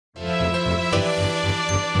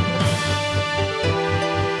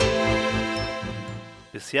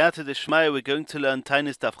B'siyata d'shmaya, we're going to learn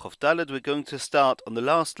Taanit Daf Chof Daled. We're going to start on the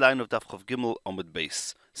last line of Daf Chof Gimel Amud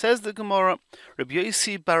Beis. Says the Gemara, Rabbi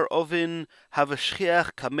Yosi bar Ovin have a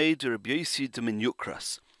shchiach kameid Rabbi Yosi de min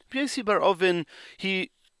Yukras. Rabbi Yosi bar Ovin,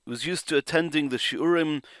 he was used to attending the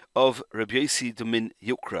shiurim of Rabbi Yosi de min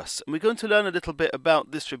Yukras. And we're going to learn a little bit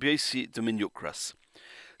about this Rabbi Yosi de min Yukras.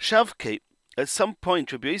 Shavke, at some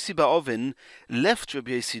point, Rabbi Yosi bar Ovin left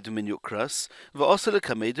Rabbi Yosi de min Yukras v'osel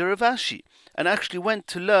kameid Rav Ashi, and actually went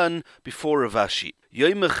to learn before Rav Ashi.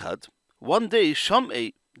 Yom echad, one day,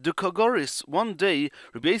 Sham'ei de Kogoris, one day,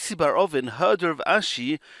 Rabbi Yosi bar Ovin heard Rav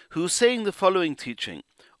Ashi, who was saying the following teaching: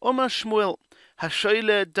 Omar Shmuel,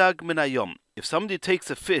 hashoyle dag minayom. If somebody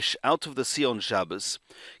takes a fish out of the sea on Shabbos,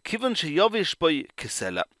 kivan sheyovish boy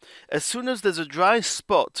kisela, as soon as there's a dry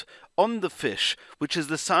spot on the fish, which is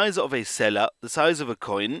the size of a sela, the size of a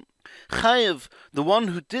coin, Chayev, the one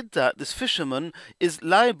who did that, this fisherman, is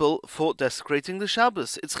liable for desecrating the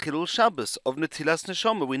Shabbos. It's Chilul Shabbos of Netilas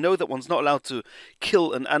Neshama. We know that one's not allowed to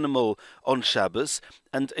kill an animal on Shabbos,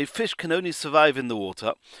 and a fish can only survive in the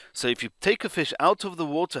water. So if you take a fish out of the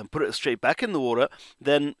water and put it straight back in the water,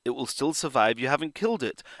 then it will still survive. You haven't killed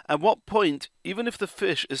it. At what point, even if the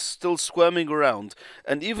fish is still squirming around,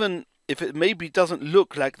 and even if it maybe doesn't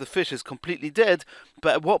look like the fish is completely dead,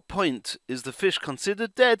 but at what point is the fish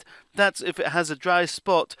considered dead? That's if it has a dry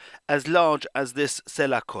spot as large as this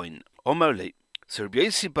sela coin. Omole. So Rabbi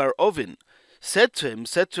Yosi bar Ovin said to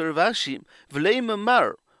Rav Ashi, V'lei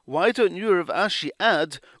mamar, why don't you, Rav Ashi,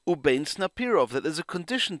 add ubein snapirov, that there's a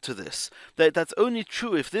condition to this, that's only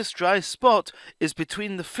true if this dry spot is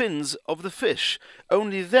between the fins of the fish.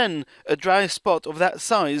 Only then a dry spot of that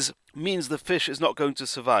size means the fish is not going to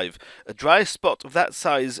survive. A dry spot of that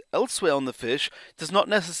size elsewhere on the fish does not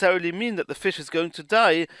necessarily mean that the fish is going to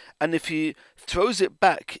die, and if he throws it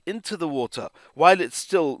back into the water while it's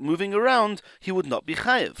still moving around, he would not be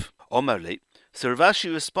chayev. Omerle. So Rav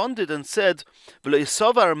Ashi responded and said, V'lo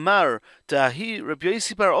yisovar mar dahi Rabbi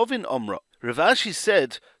Yosi bar Ovin omra. Rav Ashi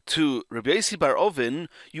said to Rabbi Yosi bar Ovin,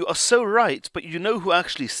 you are so right, but you know who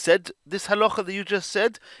actually said this halacha that you just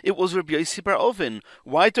said? It was Rabbi Yosi bar Ovin.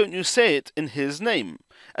 Why don't you say it in his name?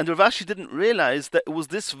 And Rav Ashi didn't realize that it was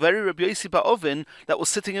this very Rabbi Yosi bar Ovin that was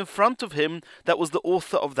sitting in front of him that was the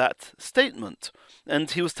author of that statement. And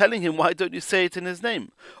he was telling him, why don't you say it in his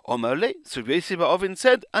name? Omerle, so Rabbi Yosi bar Ovin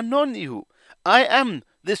said, Anonihu, I am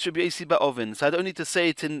this Rabbi Yosi bar Ovin, so I don't need to say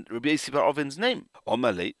it in Rabbi Yosi bar Ovin's name.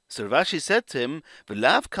 Omerle, so Rav Ashi said to him,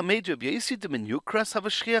 V'lav kameid Rabbi Yosi de min Yukras have a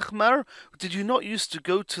shchiach mar? Did you not used to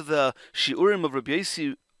go to the shiurim of Rabbi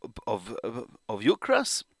Yosi of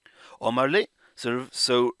Yukras? Omerle,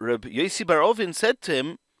 so Rabbi Yosi bar Ovin said to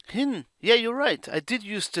him, yeah, you're right. I did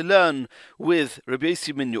used to learn with Rabbi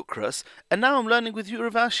Yosi min Yukras, and now I'm learning with you,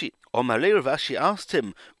 Rav Ashi. Omerle, Rav Ashi asked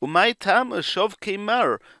him, Umay tam shov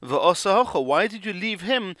keimar v'osahocha, why did you leave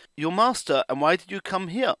him, your master, and why did you come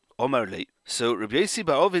here? Omerle. So Rabbi Yosi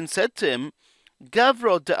bar Ovin said to him,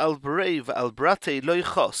 Gavro de albrei v'albrate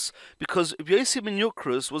loichos, because Rabbi Yosi min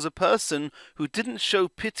Yukras was a person who didn't show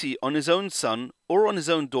pity on his own son or on his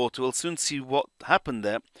own daughter. We'll soon see what happened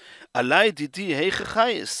there. Alai didi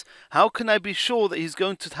heichachayis, how can I be sure that he's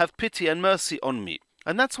going to have pity and mercy on me?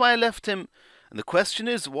 And that's why I left him. And the question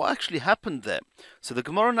is, what actually happened there? So the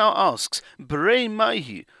Gemara now asks, Berei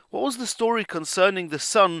Maihi, what was the story concerning the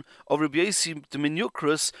son of Rabbi Yosi de min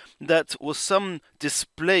Yukras that was some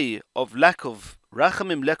display of lack of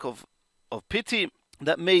rachamim, lack of pity,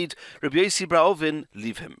 that made Rabbi Yosi bar Ovin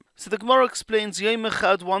leave him? So the Gemara explains, Yom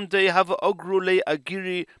echad, one day, have a ogru le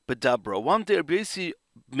agiri bedabra. One day Rabbi Yosi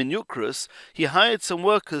min Yukras, he hired some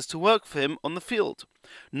workers to work for him on the field.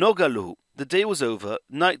 Nogaluhu. The day was over,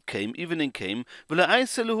 night came, evening came,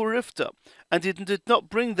 and he did not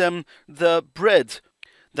bring them the bread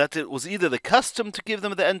that it was either the custom to give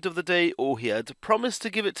them at the end of the day, or he had promised to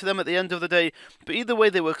give it to them at the end of the day, but either way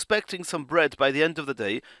they were expecting some bread by the end of the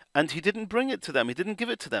day, and he didn't bring it to them, he didn't give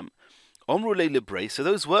it to them. Omrule libre, so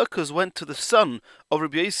those workers went to the son of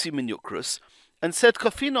Rabbi Yosi min Yukras, and said,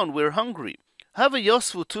 Kafinon, we're hungry. Have a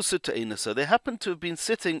yosvu tusu, so they happened to have been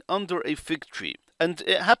sitting under a fig tree. And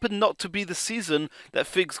it happened not to be the season that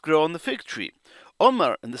figs grow on the fig tree.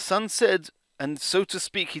 Omar, and the son said, and so to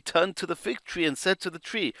speak, he turned to the fig tree and said to the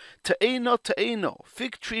tree, Ta'eno,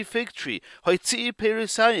 fig tree, hoitzii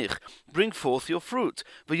perisayich, bring forth your fruit,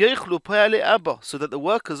 v'yoichlu pe'ale abba, so that the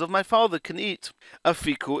workers of my father can eat.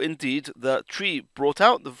 Afiku, indeed, the tree brought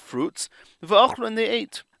out the fruits, v'achlu, and they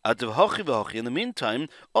ate. In the meantime,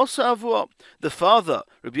 also Avua, the father,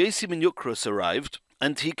 Rabbi Yosi min Yukras, arrived,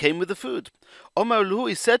 and he came with the food. Omar Luhu,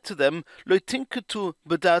 he said to them, Lo tinketu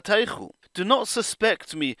b'da'ataychu, Do not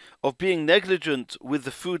suspect me of being negligent with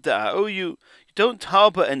the food that I owe you. Don't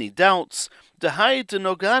harbor any doubts. Dehai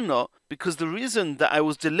denogano, because the reason that I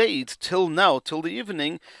was delayed till now, till the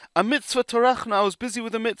evening, a mitzvah torachna, I was busy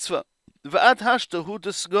with a mitzvah. V'ad hashta hu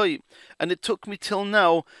desgoi, and it took me till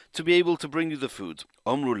now to be able to bring you the food.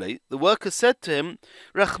 Omrule, the worker said to him,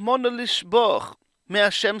 Rachmona lishboch, may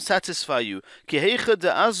Hashem satisfy you. Ki heicha de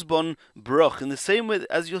asbon broch, in the same way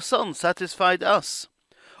as your son satisfied us.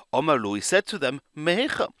 Omar he said to them,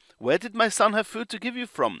 Mehecha, where did my son have food to give you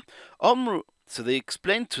from? Omru, so they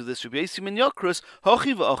explained to this Rabbi Yosi ben Yokros,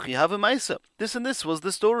 Hochi v'ochi have a maisa. This and this was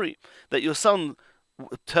the story, that your son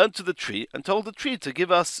turned to the tree and told the tree to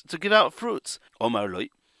give out fruits. Omar loi.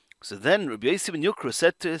 So then Rabbi Yosi ben Yokros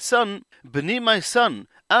said to his son, B'ni, my son,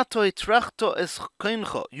 Atoi trachto es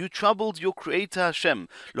koincho, you troubled your creator Hashem,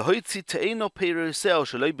 lohoitzi te'eno peiroseo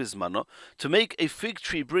shaloi bizmano, to make a fig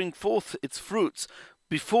tree bring forth its fruits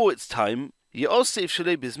before its time. Yeosef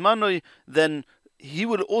shaloi bizmanoi, then he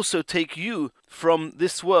will also take you from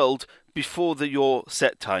this world before your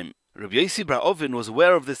set time. Rabbi Yosi bar Ovin was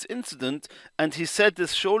aware of this incident, and he said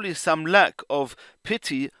there's surely some lack of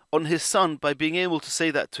pity on his son by being able to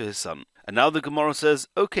say that to his son. And now the Gemara says,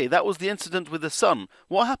 okay, that was the incident with the son.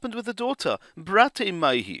 What happened with the daughter? Brate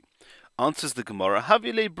maihi. Answers the Gemara,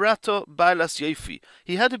 Havile brato bailas yofi.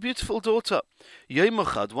 He had a beautiful daughter.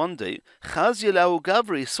 Yoimachad, one day, Chaz Yelau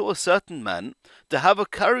Gavri saw a certain man to have a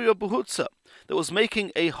kario behutza that was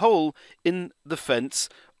making a hole in the fence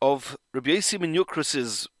of Rabbi Yosi ben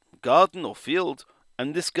Yokros' garden or field,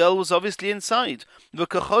 and this girl was obviously inside.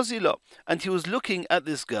 And he was looking at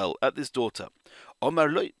this girl, at this daughter. Omar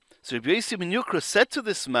loy. So Rabbi Yosi ben Yokros said to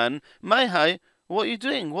this man, Maihai, what are you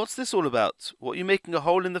doing? What's this all about? What are you making a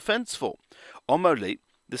hole in the fence for? Omar loy.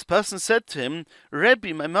 This person said to him,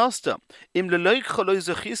 Rabbi, my master,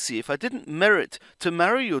 if I didn't merit to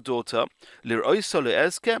marry your daughter,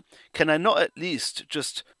 can I not at least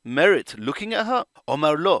just merit looking at her?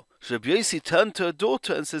 Omar lo. So Rabbi Yosi turned to her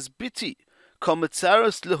daughter and says, Biti,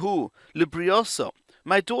 kometzaros lehu libriosa.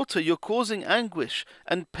 My daughter, you're causing anguish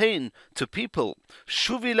and pain to people.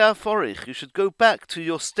 Shuvi la forich, you should go back to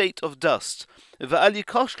your state of dust. V'al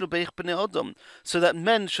yikoshlu beich bnei adam, so that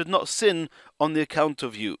men should not sin on the account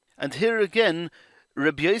of you. And here again,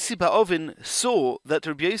 Rabbi Yosi bar Ovin saw that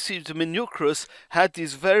Rabbi Yosi ben Yokros had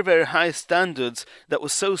these very, very high standards that were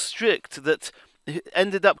so strict that he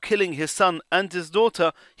ended up killing his son and his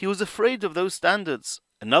daughter. He was afraid of those standards.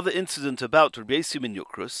 Another incident about Rabbi Yosi ben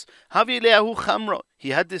Yokros, he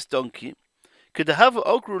had this donkey,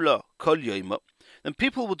 and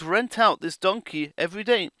people would rent out this donkey every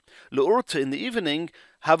day. Le'orta, in the evening,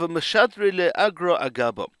 have a mashadre le'agro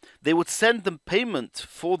agaba. They would send them payment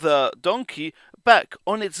for the donkey back,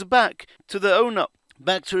 on its back, to the owner,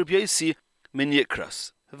 back to Rabbi Yosi ben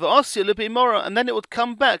Yokros. And then it would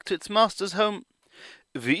come back to its master's home.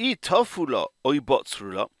 V'i tofula oy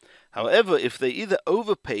botzrula. However, if they either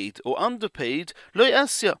overpaid or underpaid, lo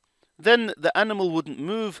yasya, then the animal wouldn't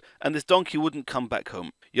move and this donkey wouldn't come back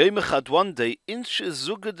home. Yoimachad, one day,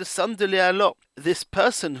 this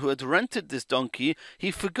person who had rented this donkey,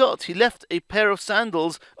 he forgot, he left a pair of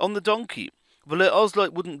sandals on the donkey.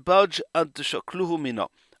 It wouldn't budge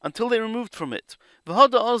until they removed from it.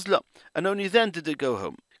 And only then did it go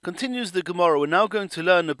home. Continues the Gemara, we're now going to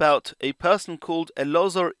learn about a person called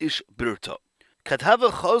Elazar ish Birta.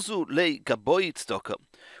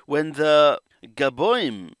 When the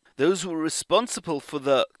Gaboim, those who were responsible for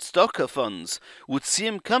the tzedakah funds, would see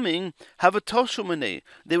him coming, have a toshumene,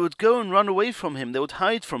 they would go and run away from him, they would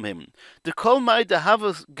hide from him. The kol ma'ida have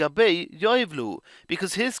a gabei yoivlu,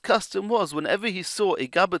 because his custom was, whenever he saw a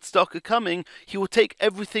gabat tzedakah coming, he would take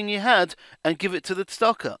everything he had and give it to the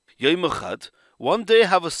tzedakah. Yoimachad, one day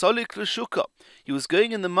have a solik l'shuka. He was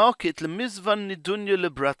going in the market lemizvan nidunya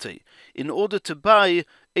lebrate, in order to buy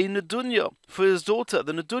a nedunya for his daughter.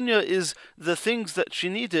 The nedunya is the things that she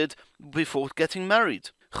needed before getting married.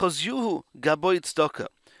 Chozyuhu gaboy tzedakah.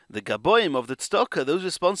 The gaboim of the tzedakah, those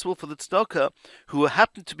responsible for the tzedakah, who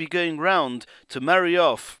happened to be going round to marry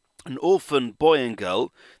off an orphan boy and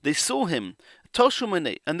girl, they saw him,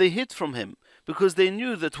 toshumene, and they hid from him, because they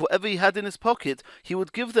knew that whatever he had in his pocket, he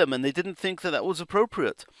would give them, and they didn't think that that was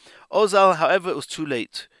appropriate. Ozal, however, it was too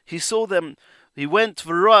late. He saw them, he went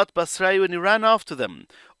v'roat basrayu, and he ran after them.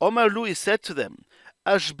 Omar Lui said to them,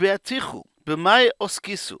 Ashbeatichu, b'mai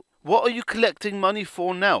oskisu, what are you collecting money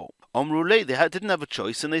for now? Omrule, they didn't have a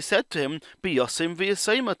choice, and they said to him, Biyosim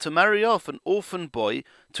v'yasema, to marry off an orphan boy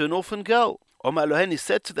to an orphan girl. Omar Loheni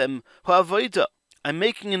said to them, Ha'avoida, I'm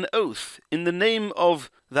making an oath in the name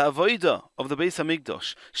of the Avodah of the Beis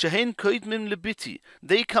Hamikdash. Shehein koidmim lebiti.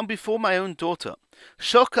 They come before my own daughter.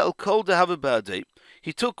 Shoka al kol dehava ba'adei.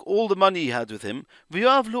 He took all the money he had with him.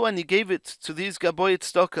 V'yoavlu, and he gave it to these gaboyet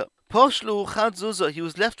tzedakah. Poshlu chad zuzah. He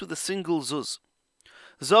was left with a single zuz.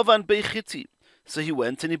 Zovan beichiti. So he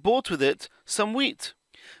went and he bought with it some wheat.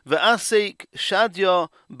 Ve'asek shadya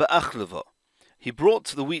ba'achleva. He brought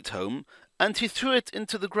the wheat home and he threw it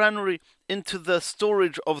into the granary, into the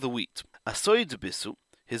storage of the wheat. Asoy debisu,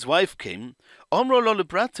 his wife came, omro lo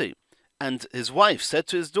lebrate, and his wife said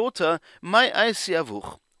to his daughter, "My aisi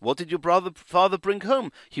avuch, what did your father bring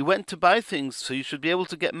home? He went to buy things, so you should be able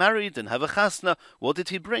to get married and have a chasna. What did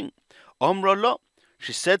he bring?" Omro lo,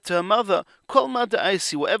 she said to her mother, "Kol ma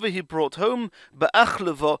da'aisi, whatever he brought home,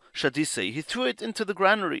 ba'achlevo shadisei, he threw it into the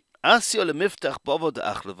granary." Asio lemiftach bovo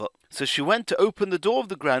da'achlevo. So she went to open the door of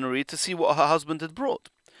the granary to see what her husband had brought.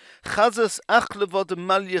 Chazas achlevo de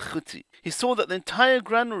malyechuti. He saw that the entire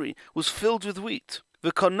granary was filled with wheat.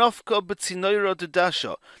 V'konofko b'tzinoiro de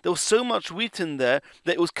dasha. There was so much wheat in there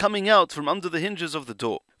that it was coming out from under the hinges of the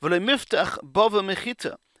door. V'lo miftach bovo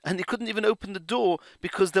mechita. And he couldn't even open the door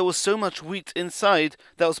because there was so much wheat inside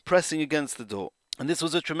that was pressing against the door. And this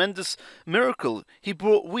was a tremendous miracle. He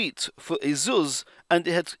brought wheat for a zuz, and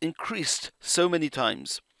it had increased so many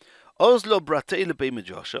times. Ozlo bratei lebei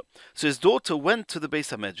medrasha. So his daughter went to the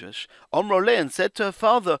Beis HaMedrash, Omrole, and said to her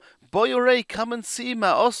father, Boyorei, come and see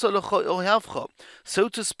ma oso lecho ohavcha. So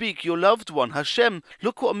to speak, your loved one, Hashem,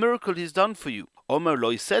 look what a miracle he's done for you. Omer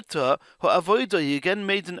Loi said to her, Ha'avoida, he again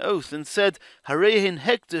made an oath and said, Harehin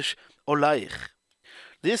hekdesh olaich.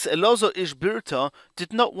 This Elazar ish Birta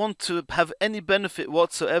did not want to have any benefit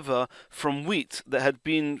whatsoever from wheat that had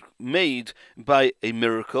been made by a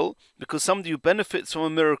miracle, because somebody who benefits from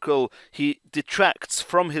a miracle, he detracts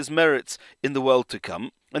from his merits in the world to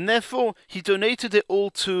come, and therefore he donated it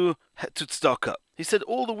all to tzedakah. He said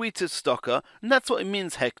all the wheat is tzedakah, and that's what it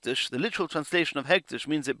means, hekdesh. The literal translation of hekdesh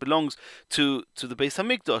means it belongs to the Beis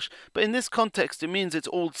Hamikdash, but in this context it means it's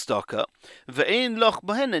all tzedakah. Ve'ein loch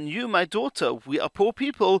bohen, and you, my daughter, we are poor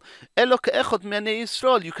people. Elok echad me'anei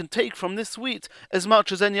Yisrael, you can take from this wheat as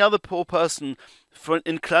much as any other poor person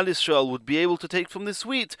in Klal Yisrael would be able to take from this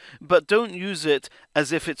wheat, but don't use it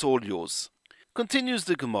as if it's all yours. Continues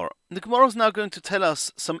the Gemara. The Gemara is now going to tell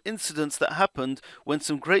us some incidents that happened when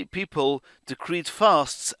some great people decreed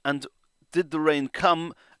fasts, and did the rain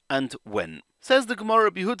come and when. Says the Gemara,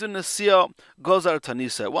 Rabbi Yehuda Nasiya Gozar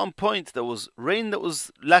Tanisa. At one point there was rain that was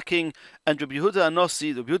lacking, and Rabbi Yehuda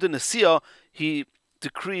Nasiya, he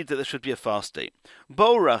decreed that there should be a fast day.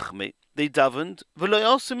 Bo Rachme, they davened,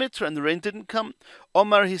 and the rain didn't come.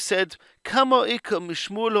 Omar, he said, Kamo ika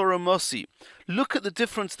mishmuel or Ramosi. Look at the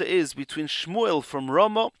difference there is between Shmuel from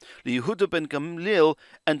Rama, Yehuda ben Gamliel,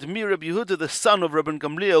 and me, Rabbi Yehuda, the son of Rabbi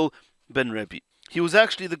Gamliel ben Rabbi. He was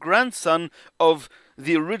actually the grandson of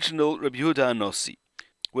the original Rabbi Yehuda Anossi.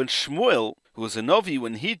 When Shmuel, who was a Novi,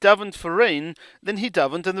 when he davened for rain, then he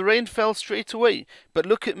davened and the rain fell straight away. But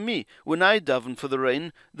look at me, when I daven for the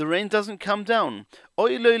rain doesn't come down.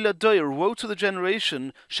 Oy loy ladoyer, woe to the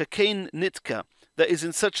generation, Shekain nitka, that is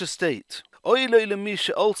in such a state. Oy loy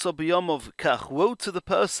lemisha also biyomov kach, woe to the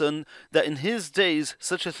person that in his days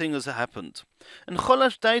such a thing has happened. And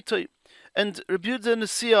cholash daitoi, and Rabbi Yehuda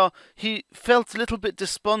Nasiya, he felt a little bit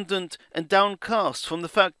despondent and downcast from the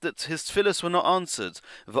fact that his tefillos were not answered.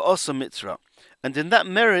 V'osa mitra. And in the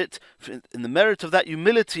merit of that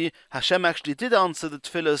humility, Hashem actually did answer the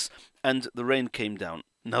tefillos, and the rain came down.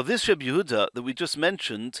 Now this Rabbi Yehuda that we just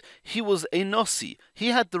mentioned, he was a Nossi. He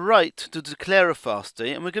had the right to declare a fast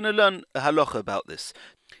day, and we're going to learn a halacha about this.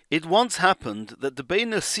 It once happened that the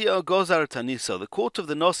Bein Nasiya Gozar Tanisa, the court of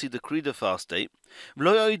the Nossi, decreed a fast day, and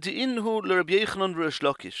they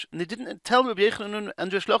didn't tell Rabbi Yochanan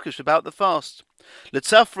and Rish Lakish about the fast.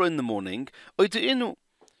 Letzafra in the morning,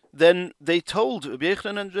 then they told Rabbi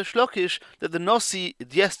Yochanan and Rish Lakish that the Nossi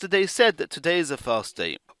yesterday said that today is a fast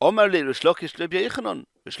day. Omar le Rish Lakish le Rabbi Yochanan.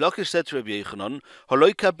 Rish Lakish said to Rabbi Yochanan,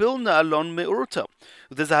 Holoi kabilna alon me'urta.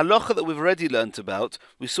 There's a halacha that we've already learnt about.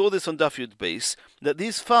 We saw this on Daf Yud Beis, that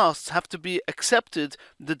these fasts have to be accepted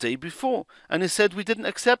the day before. And he said, we didn't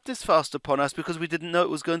accept this fast upon us because we didn't know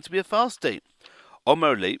it was going to be a fast day.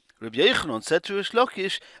 Omar le, Rabbi Yochanan said to Rish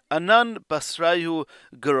Lakish, Anan basrayu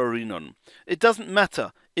gerorinon. It doesn't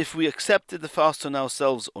matter if we accepted the fast on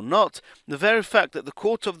ourselves or not. The very fact that the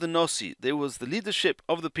court of the Nossi, there was the leadership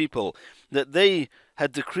of the people, that they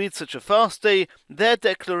had decreed such a fast day, their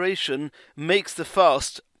declaration makes the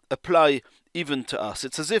fast apply even to us.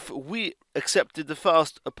 It's as if we accepted the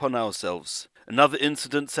fast upon ourselves. Another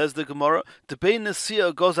incident, says the Gemara, the Bein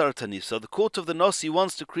Nesia Gozar Tanisa, the court of the Nasi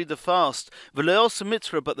wants to decree the fast, V'leos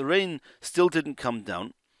Mitra, but the rain still didn't come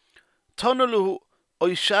down. Tonalu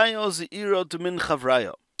Oishaya Zeira Demin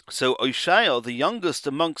Chavraya. So Oishaya, the youngest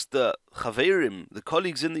amongst the Chaverim, the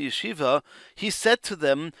colleagues in the yeshiva, he said to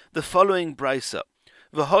them the following brisa.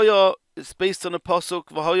 V'hoya, it's based on a pasuk,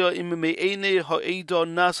 V'hoya imime'ene ha'eda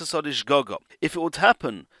nasasadish gaga. If it would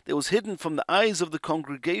happen, it was hidden from the eyes of the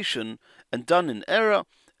congregation and done in error,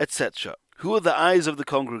 etc. Who are the eyes of the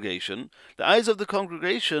congregation? The eyes of the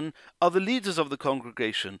congregation are the leaders of the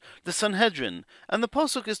congregation, the Sanhedrin. And the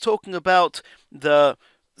pasuk is talking about the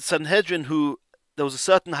Sanhedrin who there was a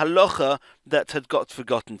certain halacha that had got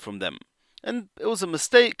forgotten from them. And it was a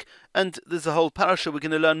mistake, and there's a whole parasha. We're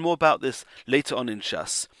going to learn more about this later on in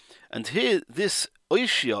Shas. And here, this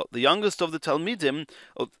Oishia, the youngest of the Talmidim,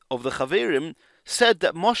 of the Chaverim, said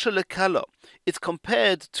that Moshe Lekala, it's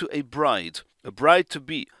compared to a bride to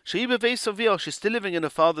be. She's still living in her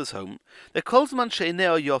father's home. As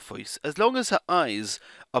long as her eyes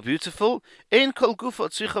are beautiful, you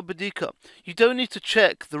don't need to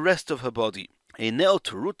check the rest of her body.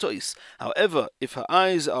 However, if her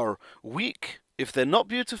eyes are weak, if they're not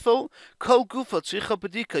beautiful, you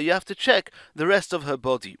have to check the rest of her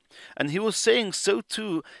body. And he was saying so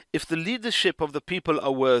too, if the leadership of the people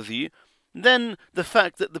are worthy, then the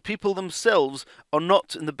fact that the people themselves are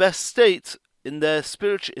not in the best state, in their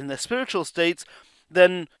spiritual state,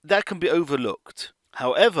 then that can be overlooked.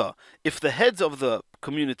 However, if the heads of the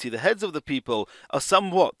community, the heads of the people, are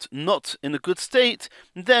somewhat not in a good state,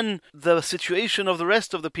 then the situation of the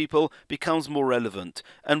rest of the people becomes more relevant.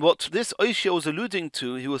 And what this Oishia was alluding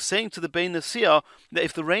to, he was saying to the Bein Nesia, that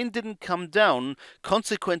if the rain didn't come down,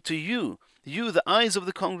 consequent to you, the eyes of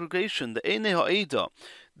the congregation, the Einei Ha'eda,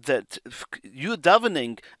 that you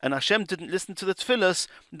davening and Hashem didn't listen to the tefillas,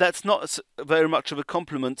 that's not very much of a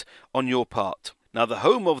compliment on your part. Now, the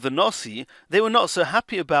home of the Nasi, they were not so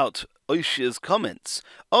happy about Oishia's comments.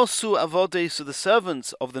 Osu avode, so the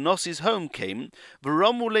servants of the Nasi's home came.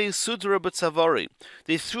 V'ramule sudra b'tzavari.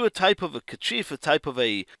 They threw a type of a kerchief, a type of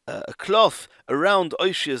a cloth around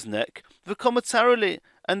Oishia's neck. V'komatzarele,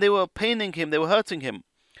 and they were paining him, they were hurting him.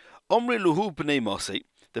 Omri luhu b'nei Mose,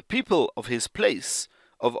 the people of his place,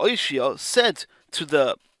 of Oishia, said to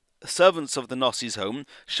the servants of the Nasi's home,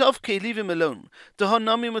 Shavke, leave him alone,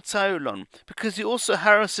 because he also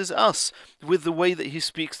harasses us with the way that he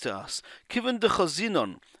speaks to us. Kivan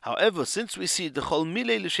dechazinon. However, since we see dechol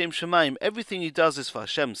mile l'shem shemaim, everything he does is for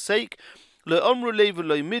Hashem's sake, lo omru levu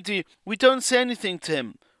lo midi, we don't say anything to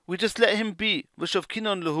him. We just let him be,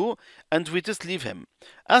 v'shavkinon lahu, and we just leave him.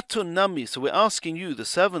 Atun nami, so we're asking you, the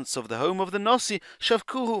servants of the home of the Nasi,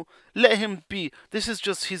 shavkuhu, let him be. This is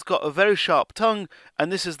just, he's got a very sharp tongue,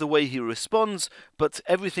 and this is the way he responds, but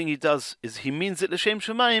everything he does is, he means it l'shem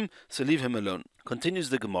shemayim, so leave him alone. Continues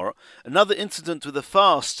the Gemara, another incident with a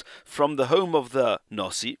fast from the home of the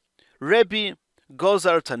Nasi. Rabbi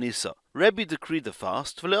Gozar Tanisa. Rabbi decreed the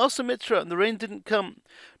fast, v'le'asa mitra, and the rain didn't come.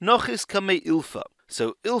 Nochis kamei ilfa.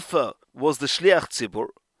 So Ilfa was the shliach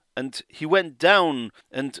tzibur, and he went down,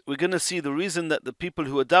 and we're going to see the reason that the people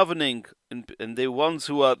who are davening, and the ones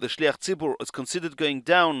who are the shliach tzibur, is considered going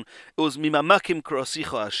down, it was mimamakim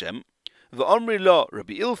krasicha Hashem. V'omri lo,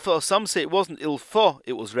 Rabbi Ilfa, some say it wasn't Ilfa,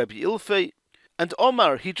 it was Rabbi Ilfe. And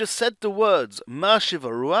Omar, he just said the words, Ma shiva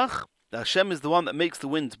ruach, Hashem is the one that makes the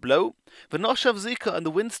wind blow. V'noshav zika, and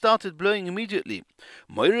the wind started blowing immediately.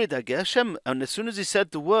 Moirid Hashem, and as soon as he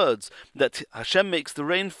said the words that Hashem makes the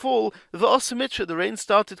rain fall, v'osamitra, the rain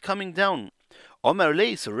started coming down. Omar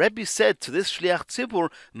lei, so Rabbi said to this shliach tzibur,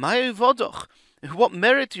 Mayu vodoch, what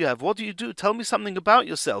merit do you have? What do you do? Tell me something about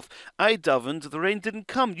yourself. I davened, the rain didn't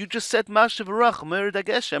come. You just said Mashav Arach, Moirid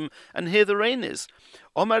Hashem, and here the rain is.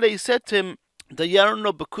 Omar lei said to him, I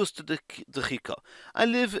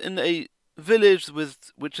live in a village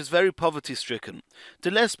which is very poverty-stricken. They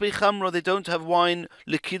don't have wine,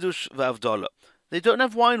 lekiddush v'avdola. They don't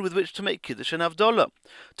have wine with which to make kiddush and avdola.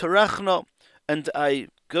 Tarachna, and I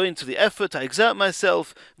go into the effort, I exert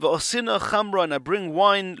myself, v'osina chamra, and I bring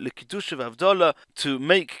wine, lekiddush v'avdola, to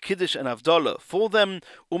make kiddush and avdola for them.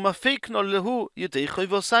 Umafekno lehu yedei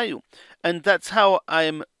choyvosayu, and that's how I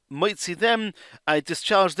am moitzi them, I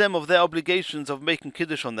discharge them of their obligations of making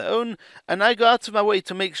kiddush on their own, and I go out of my way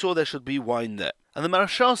to make sure there should be wine there. And the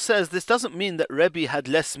Marashal says this doesn't mean that Rebbe had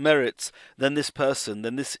less merits than this person,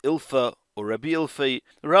 than this Ilfa or Rabbi Ilfei.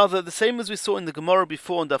 Rather, the same as we saw in the Gemara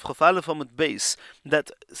before in Daf Chof Aleph Amud Beis,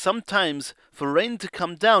 that sometimes for rain to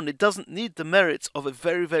come down, it doesn't need the merits of a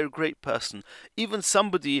very, very great person. Even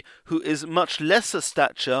somebody who is much lesser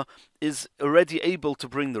stature, is already able to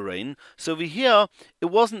bring the rain. So over here,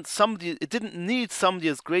 it didn't need somebody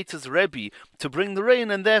as great as Rabbi to bring the rain,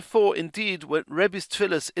 and therefore, indeed, when Rebbe's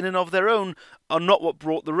tefillas in and of their own are not what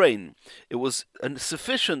brought the rain. It was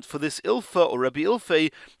sufficient for this Ilfa or Rabbi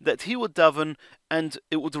Ilfei that he would daven, and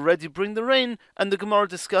it would already bring the rain, and the Gemara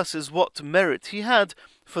discusses what merit he had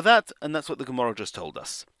for that, and that's what the Gemara just told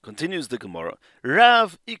us. Continues the Gemara,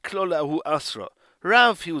 Rav iklo lahu asra.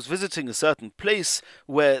 Rav, he was visiting a certain place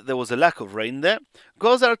where there was a lack of rain there.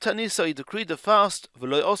 Gozar Tanisa, he decreed a fast,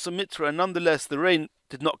 v'lo osa mitra, and nonetheless the rain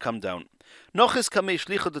did not come down. Nochis kamei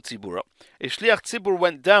shlicha de tzibura. A shliach tzibur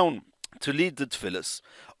went down to lead the tefillas.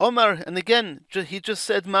 Omar, and again, he just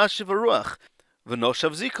said Ma'ashiv Ruach.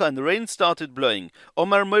 V'noshav zika, and the rain started blowing.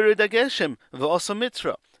 Omar moirid ageshem, v'osa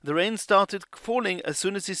mitra. The rain started falling as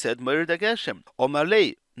soon as he said moirid ageshem. Omar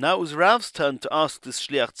lei. Now it was Rav's turn to ask this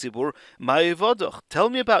shliach tzibur, Ma'evodoch, tell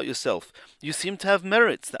me about yourself. You seem to have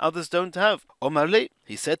merits that others don't have. Omar lei,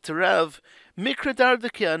 he said to Rav, Mikra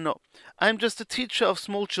dardekiano, I am just a teacher of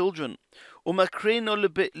small children. Umakreino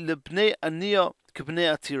lebnei aniya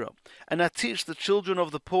k'bnei atira, and I teach the children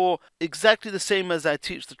of the poor exactly the same as I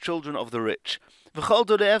teach the children of the rich. V'chol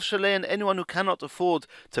dole'ev shalei, and anyone who cannot afford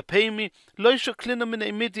to pay me, lo shoklina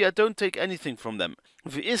minei midi, I don't take anything from them.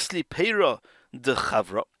 V'isli peira de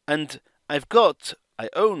chavra, and I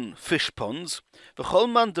own fish ponds. V'chol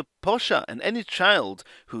man de posha, and any child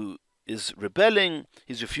who is rebelling,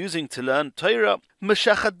 he's refusing to learn Torah,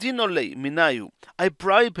 meshachadino le minayu, I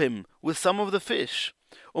bribe him with some of the fish.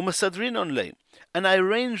 Umasadrinon le, and I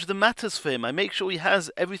arrange the matters for him, I make sure he has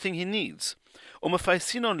everything he needs.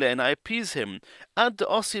 Umafaysinon le, and I appease him, ad de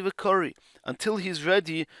osi v'kori, until he's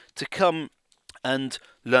ready to come and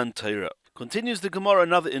learn Torah. Continues the Gemara,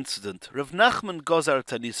 another incident. Rav Nachman gozar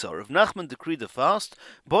tanisa. Rav Nachman decreed a fast.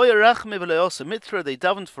 Boya rachme v'leosa mitra. They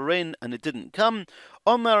davened for rain and it didn't come.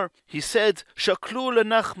 Omar, he said, Shaklu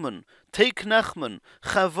leNachman. Take Nachman.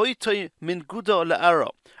 Chavoitoi min guda le'ara.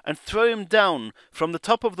 And throw him down from the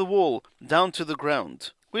top of the wall down to the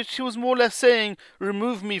ground. Which he was more or less saying,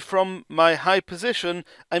 remove me from my high position.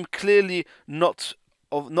 I'm clearly not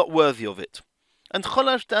worthy of it. And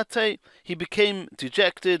Cholash Date, he became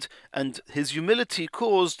dejected, and his humility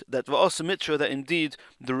caused that Va'asa Mitra, that indeed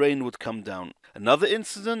the rain would come down. Another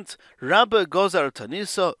incident, Rabbi Gozar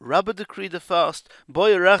Tanisa, Rabbi decreed a fast,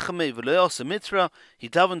 Boy Rachame V'Le'asa Mitra, he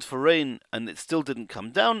davened for rain and it still didn't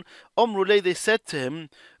come down. Omrule, they said to him,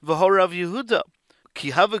 V'ho Rav Yehuda, Ki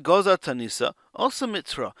have Gozar Tanisa, also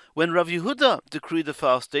Mitra. When Rav Yehuda decreed a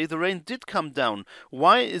fast day, the rain did come down.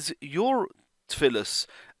 Why is your tefillas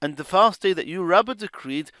and the fast day that you, Rabbi,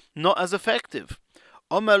 decreed not as effective?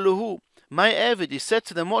 Omar Luhu, my Eved, he said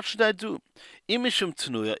to them, what should I do? Imishum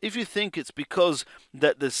Tanuya, if you think it's because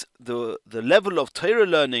that the level of Torah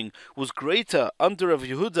learning was greater under Rav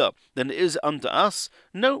Yehuda than it is under us,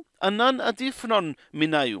 no, anan adifnon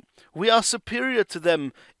minayu. We are superior to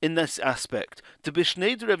them in this aspect. To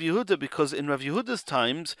Bishnei Rav Yehuda, because in Rav Yehuda's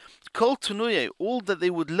times, Kol Tanuye, all that they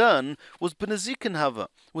would learn was Benazikin Hava,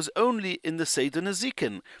 was only in the Seder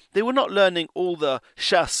Nazikin. They were not learning all the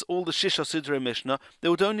Shas, all the Shisha Sidre Mishnah. They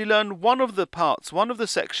would only learn one of the parts, one of the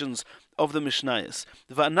sections of the Mishnayos.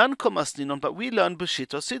 But we learn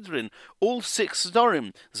B'shita Sidrin, all 6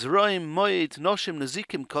 Dorim, Zeroim, Moed, Noshim,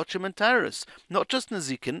 Nazikim, Kochim, and Taurus, not just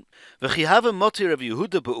Nazikin. V'chihava moti Rav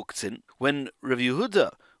Yehuda be'uktzin, when Rav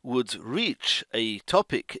Yehuda would reach a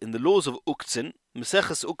topic in the laws of Uktzin,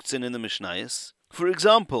 Maseches Uktzin in the Mishnayos, for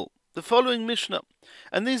example, the following Mishnah,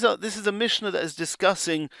 and this is a Mishnah that is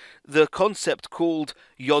discussing the concept called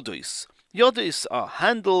Yodois. Yodois are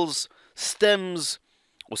handles, stems,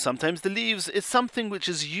 or sometimes the leaves. Is something which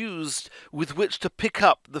is used with which to pick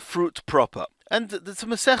up the fruit proper. And there's a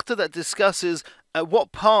Masechta that discusses at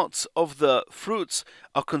what parts of the fruits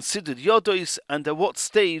are considered yodois and at what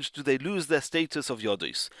stage do they lose their status of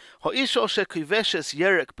yodois.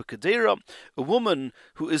 A woman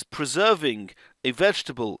who is preserving a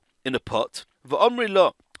vegetable in a pot,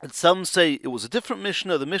 and some say it was a different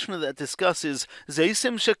Mishnah, the Mishnah that discusses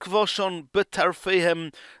Zeisim shekvoshon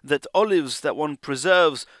betarfehem, that olives that one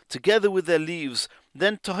preserves together with their leaves,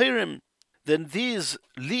 then tahirim, then these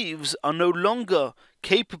leaves are no longer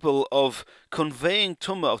capable of conveying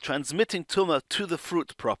tumah, of transmitting tumah to the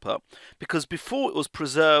fruit proper, because before it was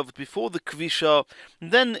preserved, before the kvisha,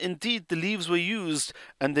 then indeed the leaves were used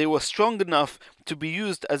and they were strong enough to be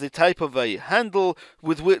used as a type of a handle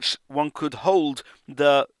with which one could hold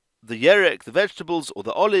the yerek, the vegetables, or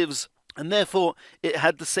the olives, and therefore it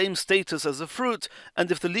had the same status as a fruit, and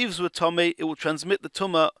if the leaves were tomei, it would transmit the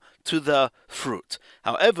tumah to the fruit.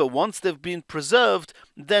 However, once they've been preserved,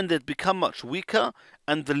 then they'd become much weaker,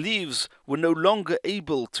 and the leaves were no longer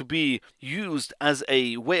able to be used as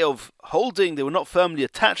a way of holding. They were not firmly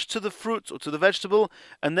attached to the fruit or to the vegetable,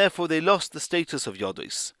 and therefore they lost the status of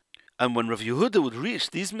yodos. And when Rav Yehuda would reach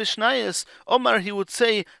these Mishnayos, Omar, he would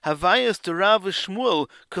say, Havayas de Rav Shmuel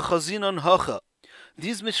kechazinon hocha.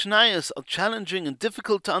 These Mishnayos are challenging and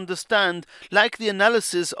difficult to understand, like the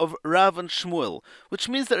analysis of Rav and Shmuel, which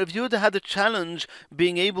means that Rav Yehuda had a challenge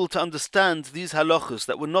being able to understand these halachos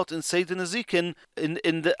that were not in Seder Nezikin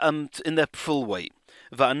in their full way.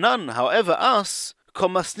 Va'anan, however, us,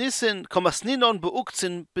 komasninon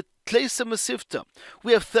be'uktzin betleisa masifta.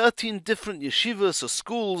 We have 13 different yeshivas or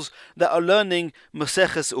schools that are learning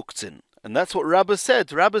Maseches Uktzin. And that's what Rabbi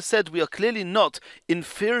said. Rabbi said we are clearly not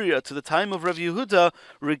inferior to the time of Rav Yehuda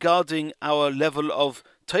regarding our level of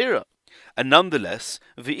Torah. And nonetheless,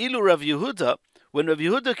 Ve'ilu Rav Yehuda, when Rav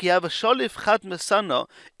Yehuda ki have a sholif chad mesana,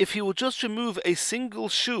 if he will just remove a single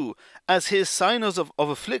shoe as his signs of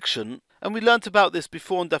affliction, and we learnt about this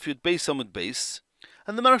before in Daf Yud Beis Amud Beis,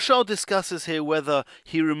 and the Marashal discusses here whether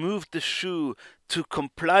he removed the shoe to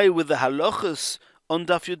comply with the halachas on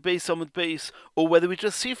Daf Yud Beis Amud Beis, or whether we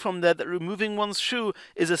just see from there that removing one's shoe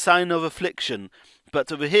is a sign of affliction.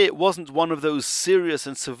 But over here it wasn't one of those serious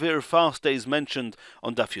and severe fast days mentioned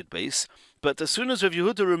on Daf Yud Beis, but as soon as Rav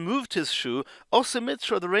Yehuda removed his shoe, Osa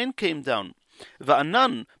Mitzra, the rain came down.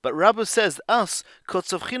 Va'anan, but Rabbi says, us,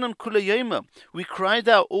 kotzavchinan kula yoma, we cried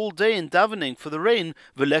out all day in davening for the rain,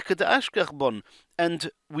 v'leka de ashkach bon, and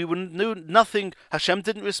we knew nothing, Hashem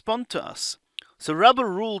didn't respond to us. So Rabbi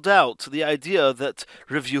ruled out the idea that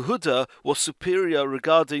Rav Yehuda was superior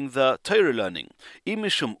regarding the Torah learning.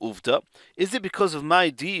 Imishum uvda, is it because of my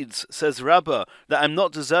deeds, says Rabbi, that I'm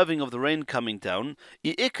not deserving of the rain coming down?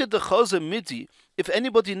 I'ika dechoza midi, if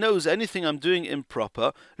anybody knows anything I'm doing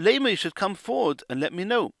improper, Lema, you should come forward and let me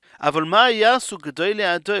know. Aval ma yasu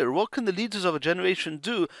gedoyle adoir, what can the leaders of a generation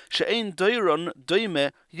do? She'ein doiron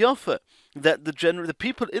doime yofa, that the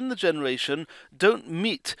people in the generation don't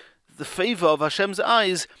meet the favor of Hashem's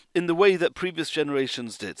eyes in the way that previous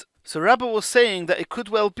generations did. So Rabbi was saying that it could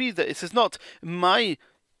well be that it is not my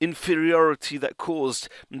inferiority that caused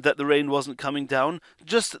that the rain wasn't coming down,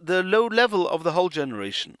 just the low level of the whole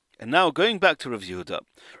generation. And now going back to Rav Yehuda.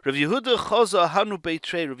 Rav Yehuda chaza hanu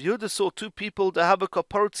beitrei. Rav Yehuda saw two people that have a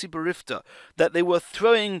kapartzi berifta, that they were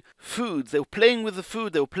throwing food, they were playing with the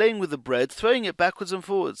food, they were playing with the bread, throwing it backwards and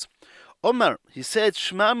forwards. Omar, he said,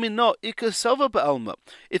 Shma minot ikasava ba'alma.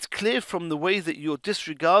 It's clear from the way that you're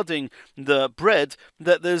disregarding the bread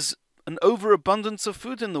that there's an overabundance of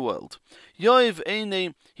food in the world. Yoiv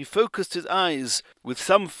Eine, he focused his eyes with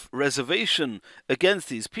some reservation against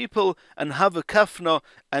these people, and have a kafna,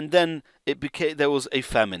 and then there was a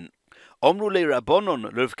famine. Omru le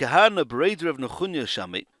Rabbonon, Rav Kahana, Bered Rav Nechunya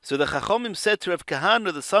Shami. So the Chachomim said to Rav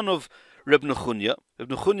Kahana, the son of Reb Nechunya. Reb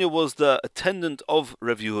Nechunya was the attendant of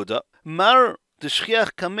Rav Yehuda. Mar de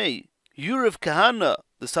Shchiach Kamei, you Rav Kahana,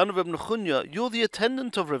 the son of Reb Nechunya, you're the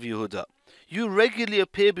attendant of Rav Yehuda. You regularly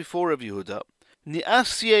appear before Rav Yehuda.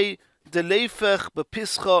 Ni'asye de leifech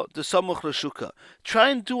bepischa de samoch leshuka. Try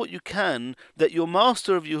and do what you can that your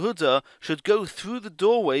master of Yehuda should go through the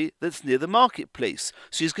doorway that's near the marketplace.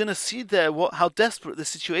 So he's going to see there how desperate the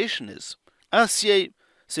situation is. Asye.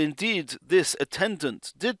 So indeed, this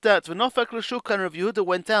attendant did that. V'nofak l'shulchan, Rav Yehuda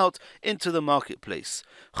went out into the marketplace.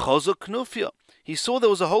 Chazok knufya. He saw there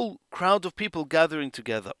was a whole crowd of people gathering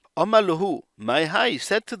together. Amar lahu, my hai, he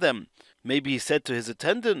said to them. Maybe he said to his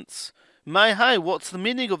attendants, my hai, what's the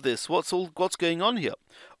meaning of this? What's going on here?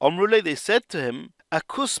 Omrule, they said to him,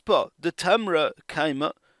 akuspa de tamra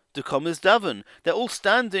kaima de komis daven. They're all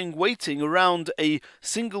standing, waiting around a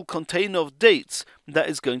single container of dates that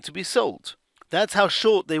is going to be sold. That's how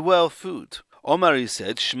short they were of food. Omar, he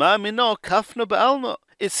said, Shma mino kafna ba'alma.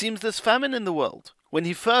 It seems there's famine in the world. When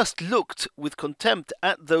he first looked with contempt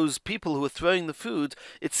at those people who were throwing the food,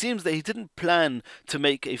 it seems that he didn't plan to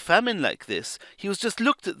make a famine like this. He was just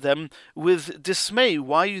looked at them with dismay.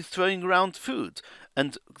 Why are you throwing around food?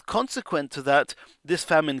 And consequent to that, this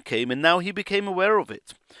famine came, and now he became aware of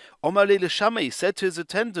it. Omar le Shamei said to his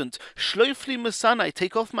attendant, Shloifli mesanai,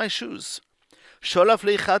 take off my shoes. Sholaf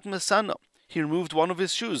leichat mesana. He removed one of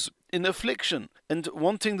his shoes in affliction and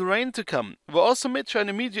wanting the rain to come. And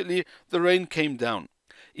immediately the rain came down.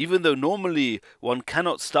 Even though normally one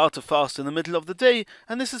cannot start a fast in the middle of the day,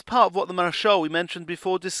 and this is part of what the Marashal we mentioned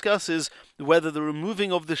before discusses, whether the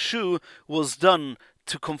removing of the shoe was done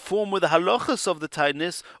to conform with the halachas of the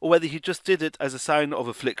tightness, or whether he just did it as a sign of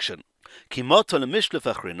affliction. He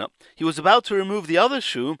was about to remove the other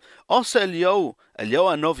shoe. Also Eliyahu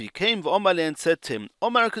Hanavi came and said to him,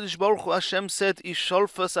 Omar Kadosh Baruch Hu, Hashem said,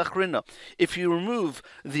 Isholfas achrina. If you remove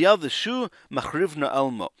the other shoe, machrivna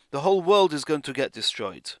alma, the whole world is going to get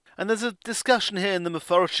destroyed. And there's a discussion here in the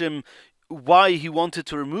Mefarshim why he wanted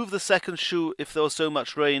to remove the second shoe if there was so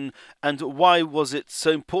much rain, and why was it so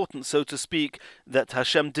important, so to speak, that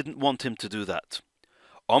Hashem didn't want him to do that.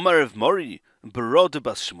 Omar Rav Mori, Barod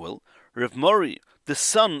bas Shmuel, Rav Mori, the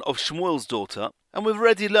son of Shmuel's daughter, and we've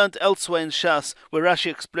already learnt elsewhere in Shas where Rashi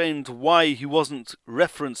explained why he wasn't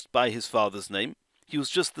referenced by his father's name. He was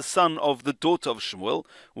just the son of the daughter of Shmuel.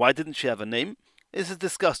 Why didn't she have a name? This is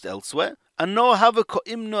discussed elsewhere. Ano hava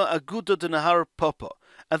ko'imno agudo de nahar papa.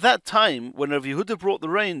 At that time, when Rav Yehuda brought the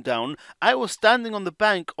rain down, I was standing on the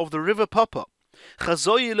bank of the river Papa.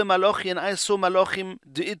 Chazoyi le malochi, and I saw malachim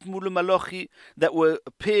de'idmu le malochi that were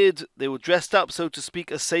appeared. They were dressed up, so to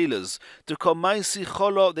speak, as sailors. To komaisi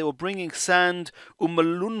cholo, they were bringing sand.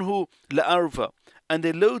 Umalunhu le'arva, and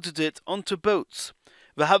they loaded it onto boats.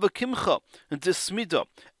 V'hava kimcha and desmida,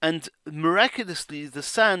 and miraculously the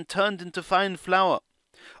sand turned into fine flour.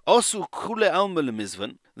 Osu kule alma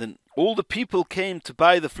lemizvan. Then all the people came to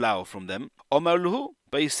buy the flour from them. Omar luhu,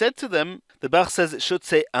 but he said to them, the Bach says it should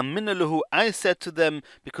say Amina luhu, I said to them,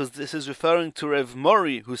 because this is referring to Rav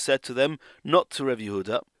Mori, who said to them, not to Rav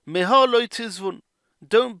Yehuda. Meha lo tizvun,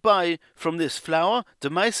 don't buy from this flour,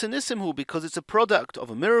 demaisenissimhu, because it's a product of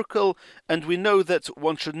a miracle, and we know that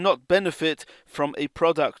one should not benefit from a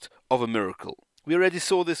product of a miracle. We already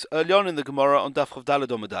saw this early on in the Gemara on Daf Chavdalad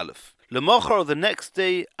Omid Aleph. Lemochar, the next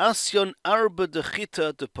day, Asyon Arba de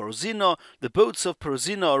Chita de Porzina, the boats of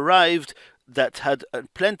Porzina arrived that had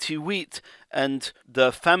plenty wheat, and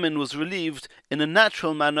the famine was relieved in a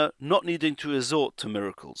natural manner, not needing to resort to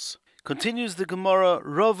miracles. Continues the Gemara,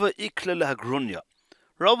 Rava Ikla leHagrunya.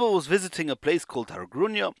 Rava was visiting a place called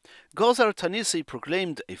Hargrunya. Gozar Tanisi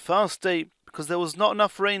proclaimed a fast day because there was not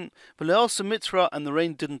enough rain, V'le'osu mitra, and the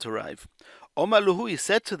rain didn't arrive. Omar luhu, he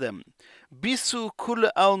said to them, Bisu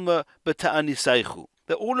kula alma beta'anisaichu,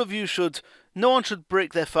 that all of you no one should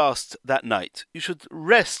break their fast that night. You should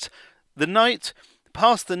rest the night,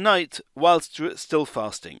 pass the night whilst still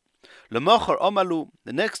fasting. Lemochar omalu,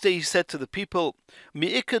 the next day he said to the people,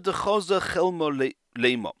 Mi'ika dechoza chelmo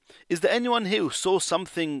leima. Is there anyone here who saw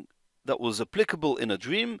something that was applicable in a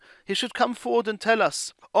dream? He should come forward and tell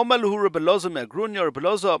us. Omaluhu Rabbi Me'agrunya,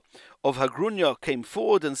 Rabbi of Hagrunya came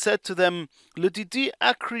forward and said to them, Ledidi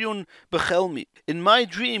akriyun bechelmi. In my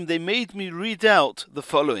dream they made me read out the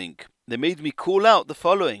following. They made me call out the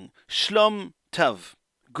following. Shlom tav,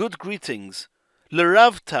 good greetings.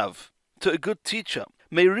 Lerav tav, to a good teacher.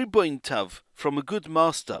 Meiriboin tav, from a good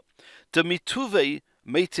master. Demituvei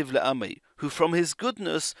meitiv le'amei, who from his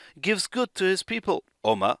goodness gives good to his people.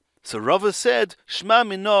 Oma. So Rava said, Shma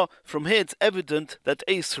Minah, from here it's evident that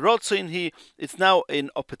Eis Rotzoin it's now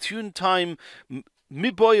an opportune time,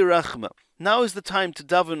 Mi Boy Rachma. Now is the time to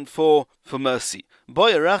daven for mercy.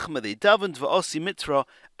 Boy Rachma, they davened v'osi mitra,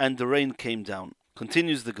 and the rain came down.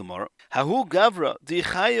 Continues the Gemara. Hahu Gavra, di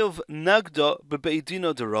Chayav Nagda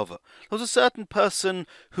bebeidino de Rava. There was a certain person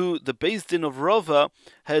who the Beis Din of Rava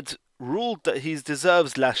had ruled that he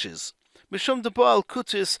deserves lashes. Mishum de Baal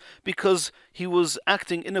Kutis, because he was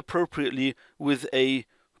acting inappropriately with a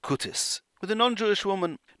Kutis, with a non-Jewish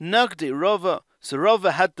woman. Nagdi Rava, so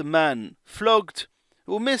Rava had the man flogged,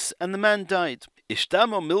 Umis, and the man died.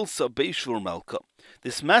 Ishtamo Milsa Beishvur Malka.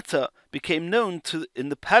 This matter became known in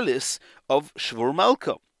the palace of Shvur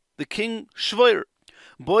Malka, the king Shvur.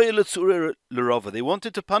 They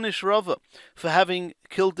wanted to punish Rava for having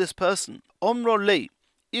killed this person. Omro Le,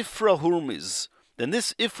 Ifra Hurmiz. Then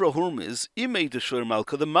this Ifra Hurmiz, Imei de Shvur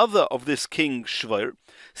Malka, the mother of this king Shvur,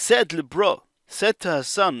 said to her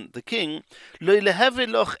son, the king, Lo lehevi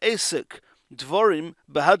loch esek dvorim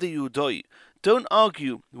behadi yudoi. Don't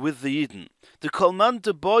argue with the Yidden. The kolman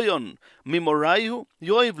de boyon mimorayu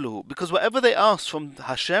yoivluhu, because whatever they ask from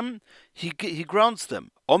Hashem, he grants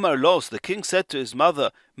them. Omar Los, the king said to his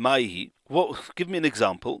mother, Maihi, give me an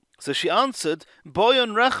example. So she answered,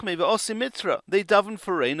 Boyon rachme ve'osi mitra. They daven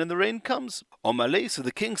for rain and the rain comes. Omar Le, so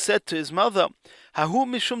the king said to his mother, Hahu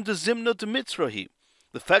mishum de zimna de mitrahi.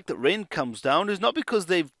 The fact that rain comes down is not because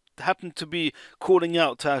they've happened to be calling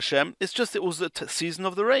out to Hashem, it's just it was the season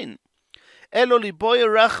of the rain. Eloli boya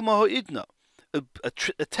rachma ho'idna.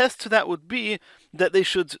 A test to that would be that they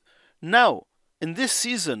should now, in this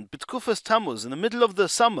season, B'tkufas Tammuz, in the middle of the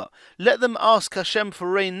summer, let them ask Hashem for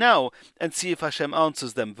rain now and see if Hashem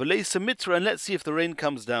answers them. V'leisa mitra, and let's see if the rain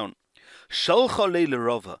comes down. Shalcha leila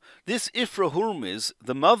Rava. This Ifra Hurmiz,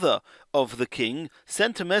 the mother of the king,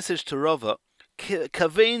 sent a message to Rava.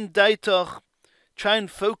 kavein daitoch, try and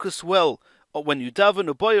focus well when you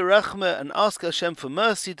daven uboy rachma and ask Hashem for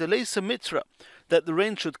mercy, delesa mitra, that the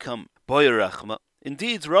rain should come. Boy rachma.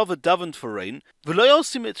 Indeed, Rava davened for rain.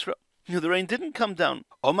 V'lo mitra. The rain didn't come down.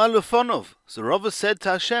 Omar lefonov. So Rava said to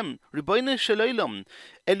Hashem, Ribono shel olam,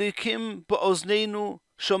 Elikim ba'ozneinu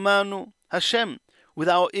shomanu. Hashem, with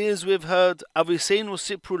our ears we have heard, Aviseinu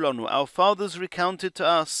sipru lanu, our fathers recounted to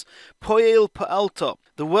us, Poel pa'alta,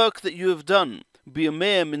 the work that you have done,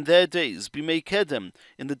 Biyameim in their days, Bimei kedem,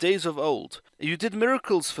 in the days of old. You did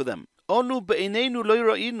miracles for them. Onu be'einenu lo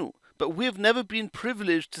ra'inu, but we have never been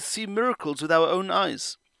privileged to see miracles with our own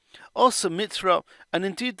eyes. Osa mitra, and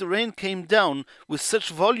indeed the rain came down with such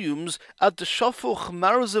volumes at the shofoch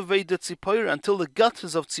marzavei de Tzipori, until the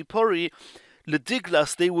gutters of Tzipori,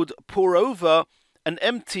 lediglas, they would pour over and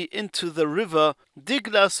empty into the river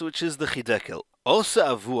Diglas, which is the Chidekel. Osa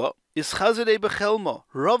avua is Chazirei bechelmo.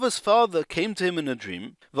 Rava's father came to him in a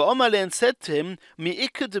dream. Va'omale, and said to him,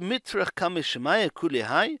 Mi'ika de mitrach kameshemaya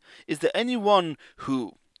kulehai. Is there anyone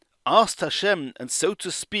who asked Hashem, and so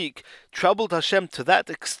to speak, troubled Hashem to that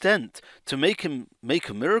extent to make him make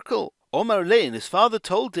a miracle? Omar le, and his father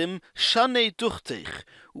told him, Shanei duchtech,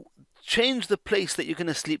 change the place that you're going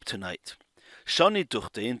to sleep tonight. Shani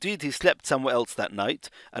duchte, indeed he slept somewhere else that night,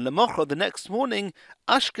 and Lamocha, the next morning,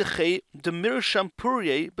 Ashkeche de Mirsham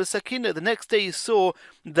Purye Besakina, the next day he saw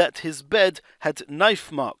that his bed had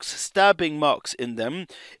knife marks, stabbing marks in them,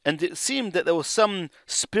 and it seemed that there were some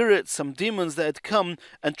spirits, some demons that had come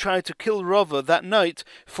and tried to kill Rava that night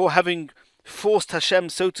for having forced Hashem,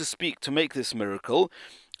 so to speak, to make this miracle,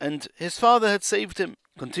 and his father had saved him.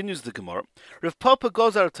 Continues the Gemara. Rav Papa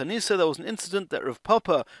Gozar Tanisa, there was an incident that Rav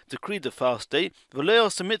Papa decreed a fast day, V'leo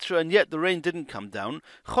Samitra, and yet the rain didn't come down.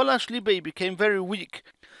 Cholash Libe became very weak.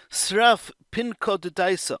 Sraf Pinko de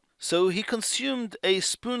Daisa. So he consumed a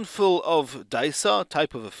spoonful of Daisa,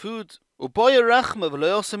 type of a food. Uboya Rachma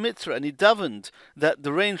V'leo Samitra, and he davened that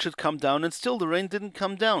the rain should come down, and still the rain didn't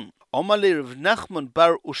come down. Omale Rav Nachman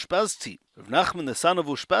bar Ushpazti. Rav Nachman, the son of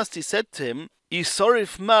Ushpazti, said to him,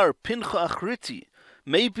 Isorif mar Pincho Achriti.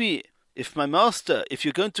 Maybe, if my master, if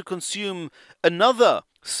you're going to consume another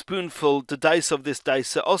spoonful, the dice of this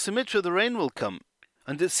dice, Osimitra, the rain will come.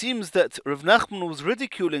 And it seems that Rav Nachman was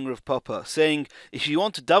ridiculing Rav Papa, saying, if you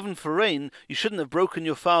want to daven for rain, you shouldn't have broken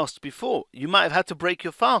your fast before. You might have had to break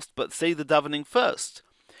your fast, but say the davening first.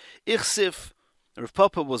 Ichsif, Rav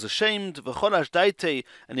Papa was ashamed, v'cholash daite,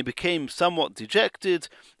 and he became somewhat dejected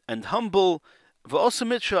and humble,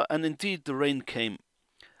 v'osimitra, and indeed the rain came.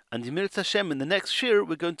 And Yemirat Hashem, in the next shiur,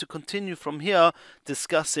 we're going to continue from here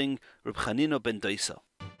discussing Reb Chanina ben Dosa.